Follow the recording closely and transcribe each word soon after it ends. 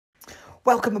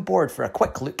Welcome aboard for a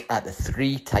quick look at the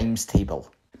 3 times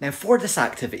table. Now for this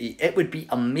activity, it would be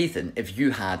amazing if you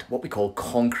had what we call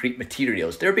concrete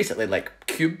materials. They're basically like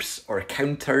cubes or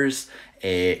counters.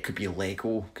 It could be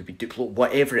Lego, could be Duplo,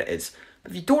 whatever it is.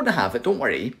 But if you don't have it, don't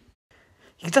worry.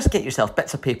 You can just get yourself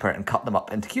bits of paper and cut them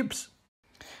up into cubes.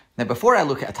 Now before I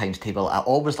look at a times table, I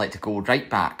always like to go right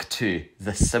back to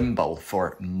the symbol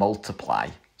for multiply,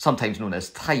 sometimes known as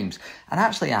times, and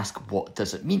actually ask, what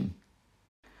does it mean?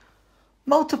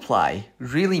 Multiply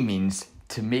really means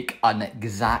to make an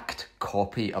exact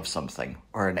copy of something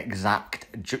or an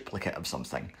exact duplicate of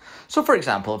something. So for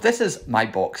example, if this is my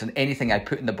box and anything I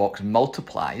put in the box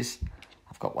multiplies,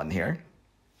 I've got one here,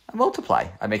 I multiply,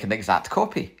 I make an exact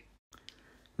copy.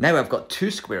 Now I've got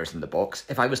 2 squares in the box.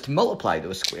 If I was to multiply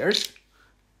those squares,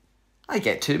 I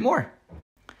get 2 more.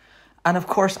 And of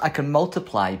course I can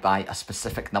multiply by a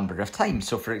specific number of times.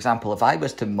 So for example, if I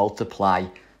was to multiply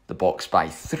the box by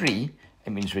 3, it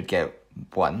means we'd get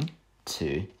 1,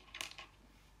 2,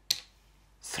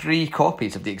 3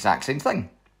 copies of the exact same thing.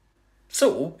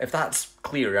 So, if that's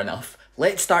clear enough,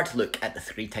 let's start to look at the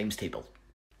 3 times table.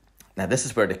 Now this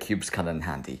is where the cubes come in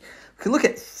handy. We can look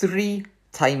at 3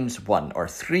 times 1, or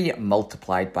 3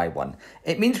 multiplied by 1.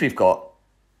 It means we've got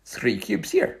 3 cubes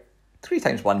here. 3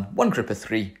 times 1, one group of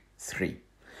 3, 3.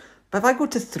 But if I go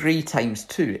to 3 times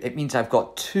 2, it means I've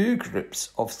got 2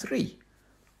 groups of 3.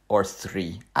 Or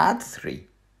 3, add 3.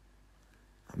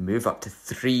 I move up to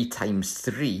 3 times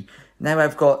 3. Now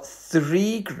I've got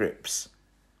 3 groups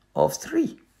of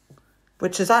 3,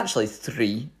 which is actually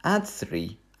 3, add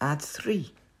 3, add 3.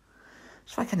 So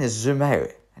if I kind of zoom out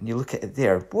and you look at it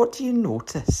there, what do you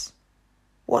notice?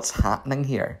 What's happening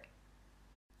here?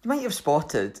 You might have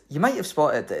spotted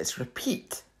that it's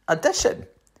repeat addition.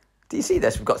 Do you see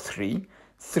this? We've got 3,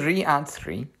 3 add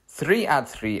 3, 3 add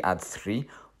 3 add 3.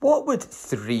 What would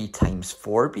 3 times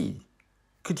 4 be?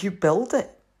 Could you build it?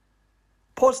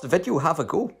 Pause the video, have a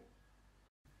go.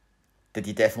 Did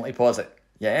you definitely pause it?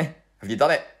 Yeah? Have you done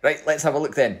it? Right, let's have a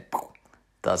look then.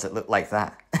 Does it look like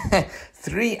that?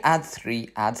 3 add 3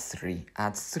 add 3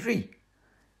 add 3.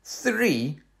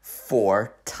 3,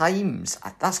 4 times.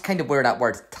 That's kind of where that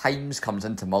word times comes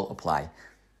into multiply.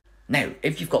 Now,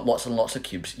 if you've got lots and lots of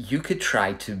cubes, you could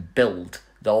try to build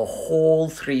the whole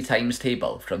 3 times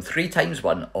table from 3 times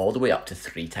 1 all the way up to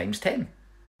 3 times 10.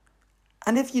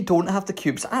 And if you don't have the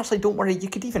cubes, actually don't worry, you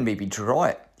could even maybe draw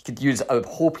it. You could use a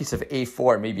whole piece of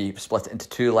A4, maybe split it into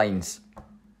 2 lines.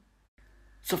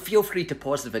 So feel free to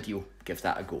pause the video, give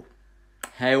that a go.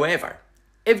 However,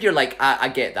 if you're like, I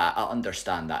get that, I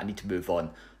understand that, I need to move on,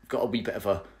 I've got a wee bit of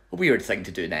a weird thing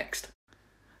to do next.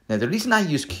 Now, the reason I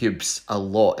use cubes a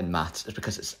lot in maths is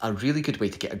because it's a really good way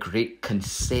to get a great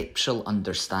conceptual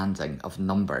understanding of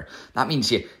number. That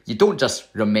means you don't just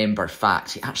remember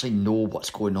facts, you actually know what's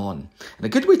going on. And a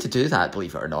good way to do that,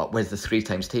 believe it or not, with the 3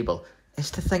 times table is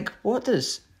to think, what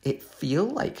does it feel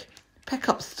like? Pick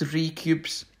up 3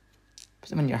 cubes, put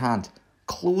them in your hand,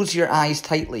 close your eyes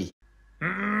tightly.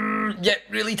 Yeah,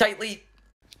 really tightly.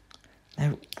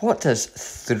 Now, what does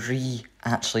 3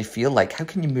 actually feel like? How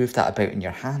can you move that about in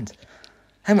your hand?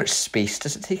 How much space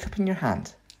does it take up in your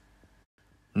hand?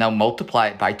 Now multiply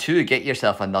it by 2, get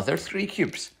yourself another 3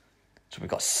 cubes. So we've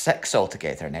got 6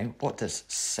 altogether now. What does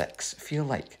 6 feel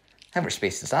like? How much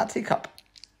space does that take up?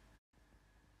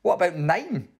 What about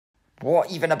 9? What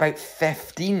even about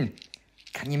 15?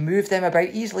 Can you move them about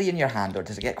easily in your hand, or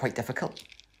does it get quite difficult?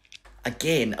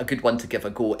 Again, a good one to give a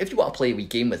go. If you want to play a wee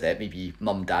game with it, maybe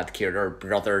mum, dad, carer,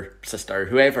 brother, sister,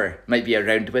 whoever might be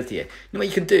around with you. You know what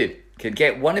you can do? You can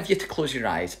get one of you to close your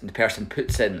eyes and the person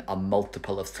puts in a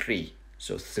multiple of 3.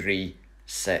 So 3,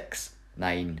 6,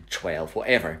 9, 12,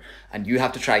 whatever. And you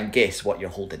have to try and guess what you're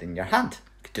holding in your hand.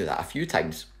 You could do that a few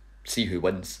times. See who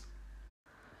wins.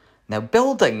 Now,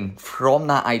 building from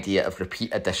that idea of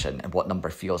repeat addition and what number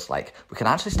feels like, we can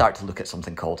actually start to look at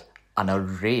something called an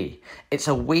array. It's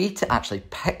a way to actually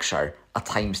picture a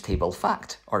times table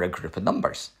fact or a group of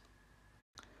numbers.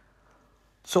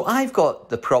 So I've got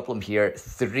the problem here,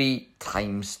 3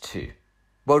 times 2.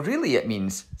 Well, really it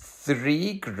means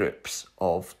 3 groups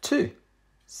of 2.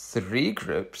 3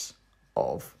 groups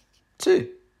of 2.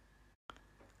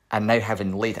 And now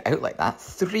having laid it out like that,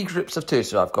 3 groups of 2.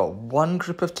 So I've got 1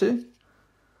 group of 2,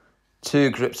 2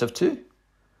 groups of 2,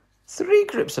 3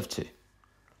 groups of 2.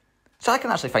 So I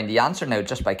can actually find the answer now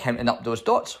just by counting up those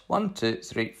dots. 1, 2,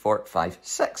 3, 4, 5,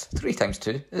 6. 3 times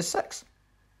 2 is 6.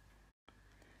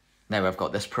 Now I've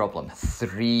got this problem.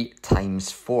 3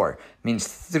 times 4 means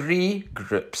 3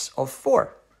 groups of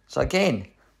 4. So again,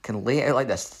 can lay it out like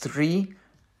this. 3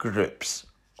 groups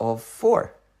of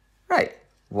 4. Right.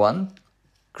 1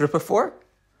 group of 4,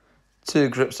 2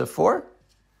 groups of 4,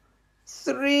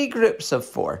 3 groups of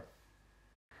 4.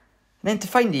 And then to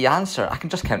find the answer, I can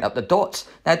just count up the dots.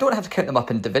 Now, I don't have to count them up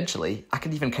individually. I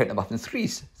can even count them up in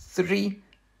 3s. 3,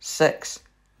 6,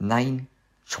 9,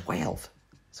 12.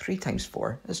 3 times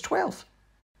 4 is 12.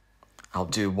 I'll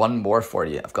do one more for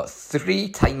you. I've got 3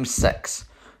 times 6.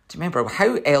 Do you remember,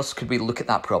 how else could we look at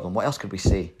that problem? What else could we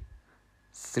say?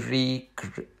 3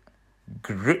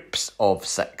 groups of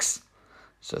 6.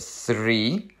 So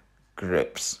 3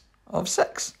 groups of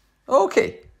 6.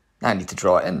 Okay. Now I need to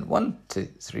draw it in. 1, 2,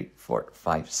 3, 4,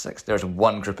 5, 6. There's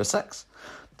 1 group of 6.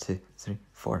 2, 3,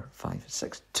 4, 5,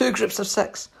 6. 2 groups of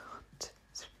 6. 2,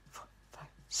 3, 4, 5,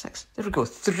 6. There we go.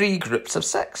 3 groups of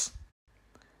 6.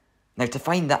 Now to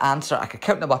find the answer, I could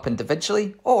count them up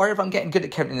individually, or if I'm getting good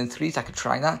at counting in 3s, I could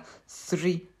try that.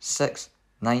 3, 6,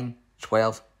 9,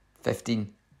 12,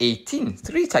 15, 18.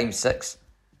 3 times 6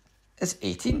 is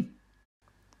 18.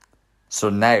 So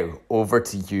now, over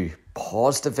to you.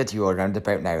 Pause the video around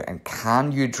about now, and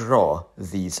can you draw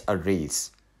these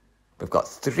arrays? We've got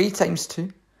 3 times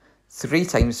 2, 3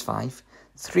 times 5,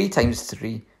 3 times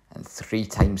 3, and 3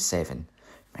 times 7.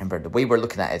 Remember, the way we're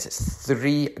looking at it, it's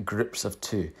 3 groups of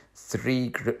 2, 3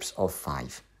 groups of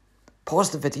 5.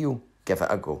 Pause the video, give it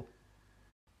a go.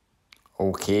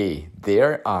 Okay,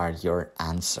 there are your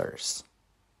answers.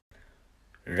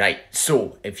 Right,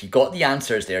 so if you got the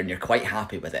answers there and you're quite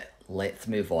happy with it, let's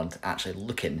move on to actually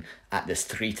looking at this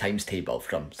 3 times table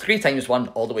from 3 times 1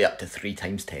 all the way up to 3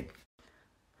 times 10.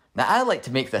 Now, I like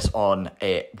to make this on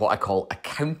what I call a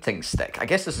counting stick. I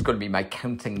guess this is going to be my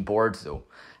counting board though.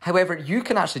 However, you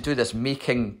can actually do this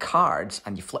making cards,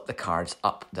 and you flip the cards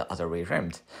up the other way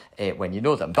around when you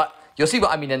know them. But you'll see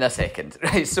what I mean in a second.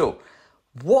 Right, so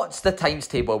what's the times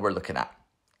table we're looking at?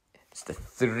 It's the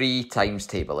 3 times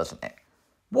table, isn't it?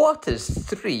 What is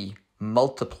 3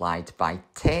 multiplied by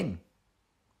 10?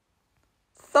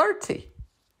 30.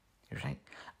 You're right.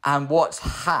 And what's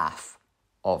half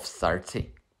of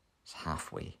 30? It's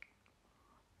halfway.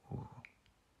 Ooh.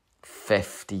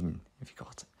 15, if you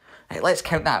got it. Right, let's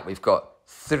count that. We've got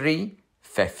 3,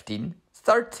 15,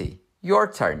 30.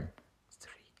 Your turn.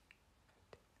 3.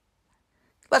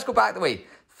 Let's go back the way.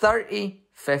 30,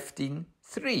 15,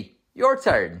 3. Your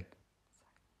turn.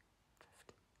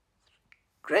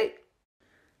 Great.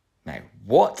 Now,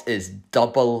 what is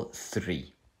double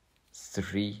 3?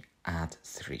 3 add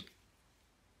 3.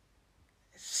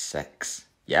 6.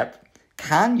 Yep.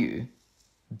 Can you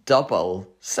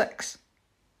double 6?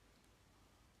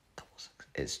 Double 6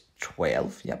 is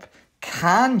 12. Yep.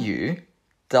 Can you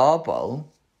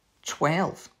double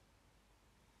 12?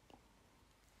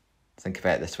 Think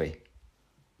about it this way.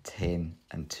 10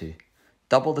 and 2.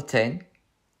 Double the 10.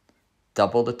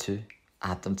 Double the 2.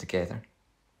 Add them together.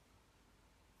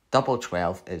 Double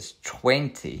 12 is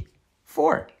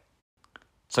 24.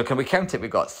 So can we count it? We've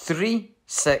got 3,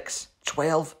 6,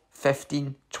 12,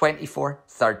 15, 24,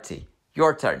 30.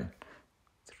 Your turn.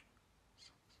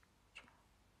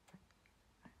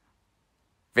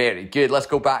 Very good. Let's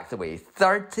go back the way.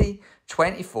 30,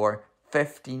 24,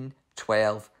 15,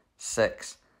 12,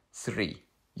 6, 3.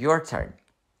 Your turn.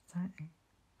 30.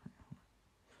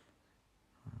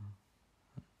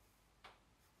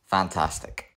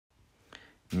 Fantastic.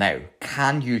 Now,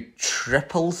 can you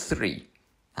triple 3?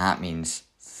 That means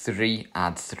 3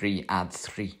 add 3 add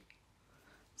 3.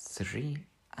 3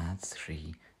 add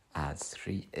 3 add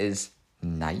 3 is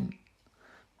 9.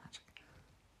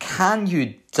 Can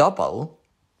you double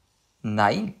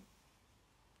 9?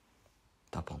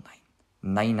 Double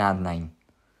 9. 9 add 9.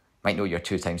 Might know your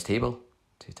 2 times table.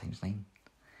 2 times 9.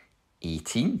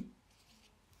 18.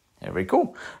 There we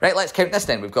go. Right, let's count this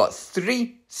then. We've got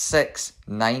 3, 6,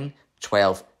 9,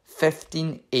 12,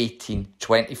 15, 18,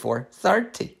 24,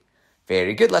 30.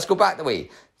 Very good. Let's go back the way.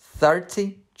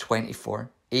 30,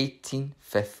 24, 18,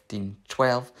 15,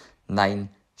 12, 9,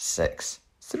 6,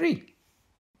 3.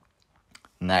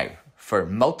 Now, for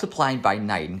multiplying by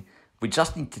 9, we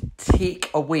just need to take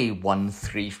away 1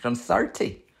 3 from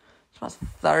 30. So that's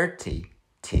 30,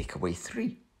 take away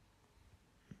 3.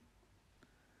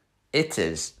 It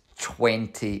is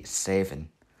 27.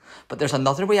 But there's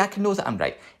another way I can know that I'm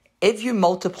right. If you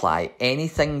multiply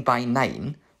anything by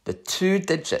 9, the 2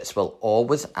 digits will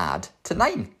always add to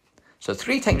 9. So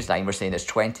 3 times 9 we're saying is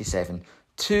 27.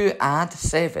 2 add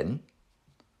 7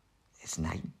 is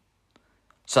 9.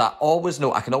 So I always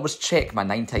know, I can always check my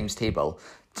 9 times table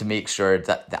to make sure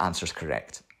that the answer's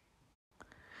correct.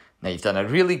 Now you've done a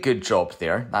really good job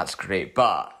there. That's great.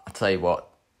 But I'll tell you what,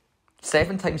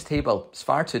 7 times table is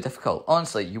far too difficult.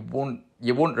 Honestly, you won't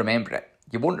remember it.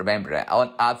 You won't remember it.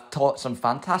 I've taught some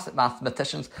fantastic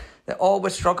mathematicians that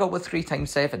always struggle with 3 times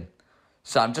 7.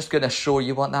 So I'm just going to show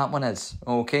you what that one is,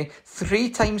 okay? 3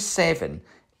 times 7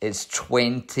 is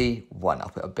 21. I'll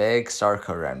put a big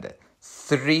circle around it.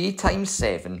 3 times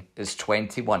 7 is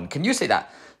 21. Can you say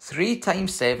that? 3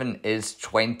 times 7 is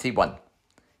 21.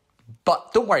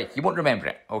 But don't worry, you won't remember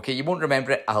it, okay? You won't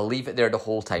remember it. I'll leave it there the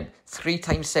whole time. 3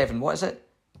 times 7, what is it?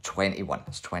 21.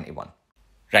 It's 21.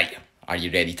 Right, are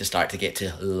you ready to start to get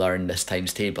to learn this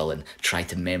times table and try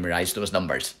to memorise those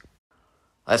numbers?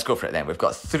 Let's go for it then. We've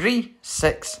got 3,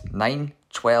 6, 9,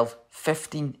 12,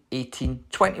 15, 18,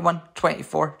 21,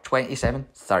 24, 27,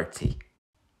 30.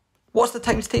 What's the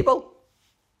times table?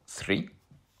 3.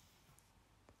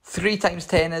 3 times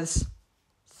 10 is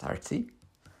 30.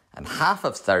 And half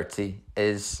of 30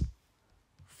 is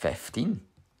 15.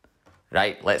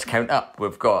 Right, let's count up.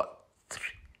 We've got 3,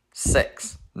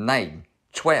 6, 9,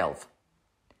 12,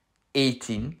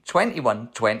 18, 21,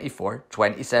 24,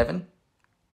 27.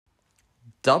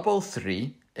 Double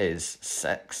 3 is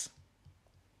 6.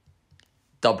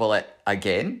 Double it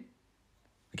again,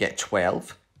 we get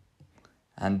 12.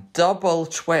 And double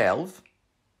 12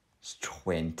 is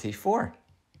 24.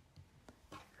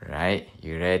 Right,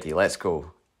 you ready? Let's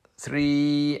go.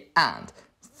 3 and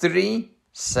 3,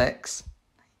 6,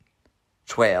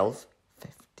 12,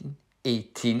 15,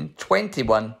 18,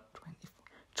 21, 24,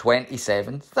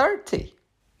 27, 30.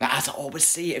 Now, as I always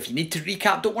say, if you need to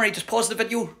recap, don't worry, just pause the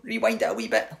video, rewind it a wee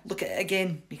bit, look at it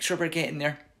again, make sure we're getting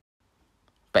there.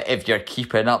 But if you're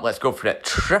keeping up, let's go for it.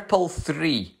 Triple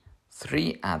 3.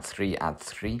 3 add 3 add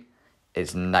 3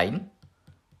 is 9.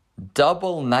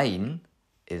 Double 9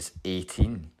 is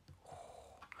 18.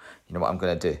 You know what I'm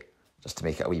going to do? Just to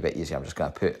make it a wee bit easier, I'm just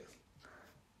going to put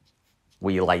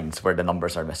wee lines where the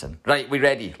numbers are missing. Right, we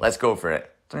ready? Let's go for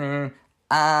it.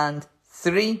 And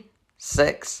 3,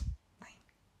 6, 9,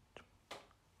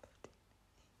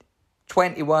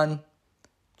 21,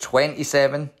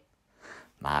 27.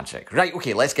 Magic. Right,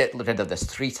 okay, let's get rid of this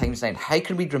 3 times 9. How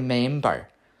can we remember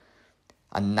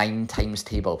a 9 times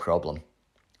table problem?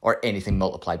 Or anything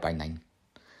multiplied by 9?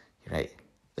 You're right.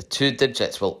 The 2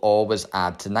 digits will always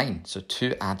add to 9. So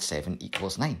 2 add 7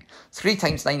 equals 9. 3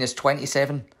 times 9 is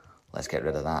 27. Let's get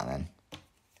rid of that then.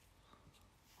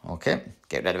 Okay,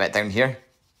 get rid of it down here.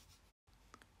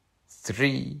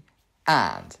 3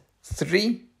 and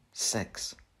 3,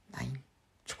 6, 9,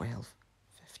 12,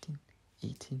 15,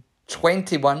 18,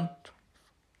 21,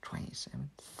 27,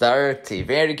 30.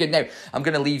 Very good. Now, I'm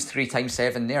going to leave 3 times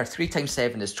 7 there. 3 times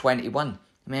 7 is 21.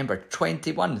 Remember,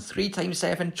 21. 3 times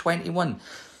 7, 21.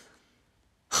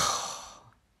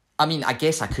 I mean, I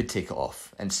guess I could take it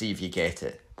off and see if you get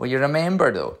it. Well, you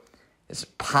remember, though, it's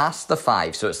past the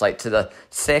 5, so it's like to the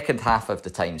second half of the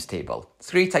times table.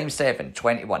 3 times 7,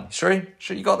 21. Sure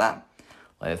you got that?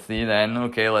 Let's see then.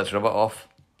 Okay, let's rub it off.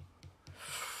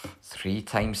 3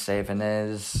 times 7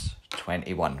 is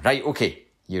 21. Right, okay,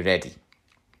 you ready?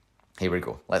 Here we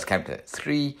go. Let's count it.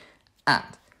 3 and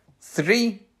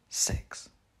 3, 6,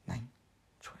 9,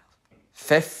 12,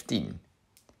 15,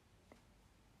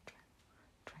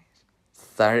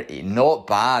 30. Not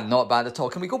bad at all.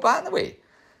 Can we go back the way?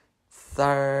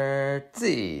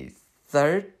 30,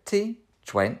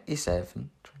 27,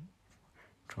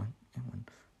 21,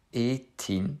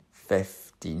 18,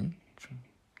 15,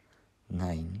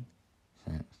 9,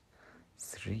 6,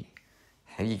 3.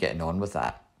 How are you getting on with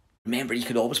that? Remember, you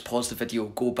can always pause the video,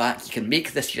 go back. You can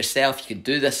make this yourself. You can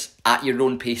do this at your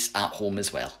own pace at home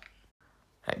as well.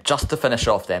 Right, just to finish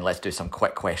off then, let's do some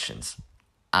quick questions.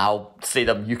 I'll say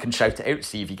them, you can shout it out,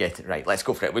 see if you get it right. Let's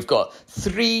go for it. We've got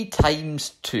 3 times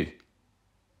 2. 3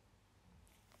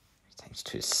 times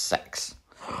 2 is 6.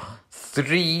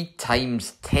 3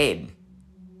 times 10.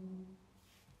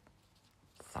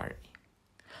 30.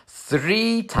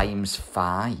 3 times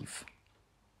 5.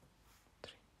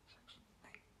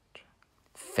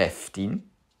 15.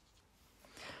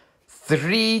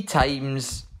 3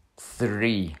 times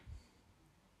 3.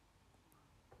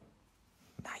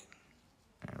 9.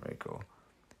 There we go.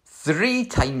 3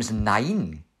 times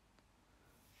 9.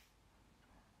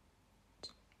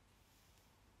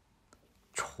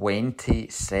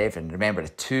 27. Remember, the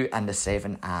 2 and the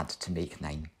 7 add to make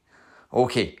 9.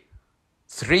 Okay.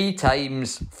 3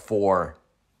 times 4.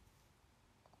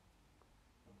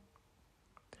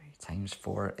 3 times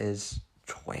 4 is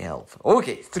 12.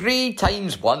 Okay, 3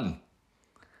 times 1.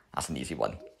 That's an easy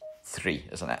one. 3,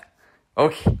 isn't it?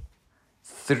 Okay.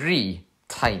 3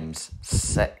 times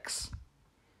 6.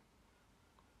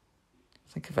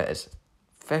 Think of it as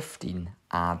 15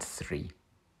 add 3.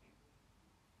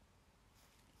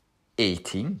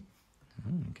 18.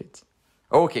 Good.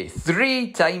 Okay,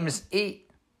 3 times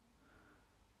 8.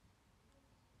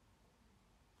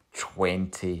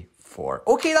 24. 4.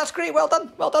 Okay, that's great. Well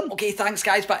done. Well done. Okay, thanks,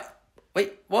 guys. But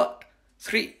wait, what?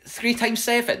 3 times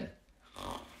 7?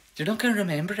 You're not going to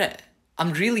remember it.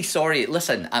 I'm really sorry.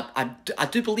 Listen, I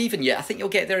do believe in you. I think you'll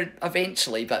get there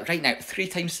eventually. But right now, 3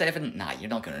 times 7? Nah, you're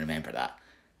not going to remember that.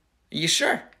 Are you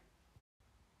sure?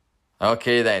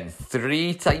 Okay then,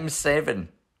 3 times 7.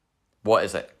 What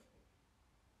is it?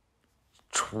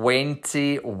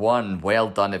 21. Well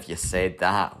done if you said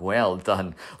that. Well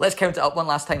done. Let's count it up one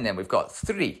last time then. We've got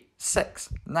 3,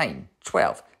 6, 9,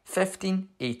 12, 15,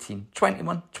 18,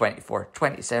 21, 24,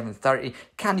 27, 30.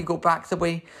 Can you go back the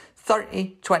way?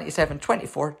 30, 27,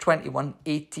 24, 21,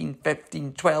 18,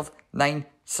 15, 12, 9,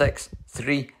 6,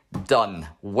 3. Done.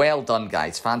 Well done,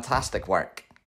 guys. Fantastic work.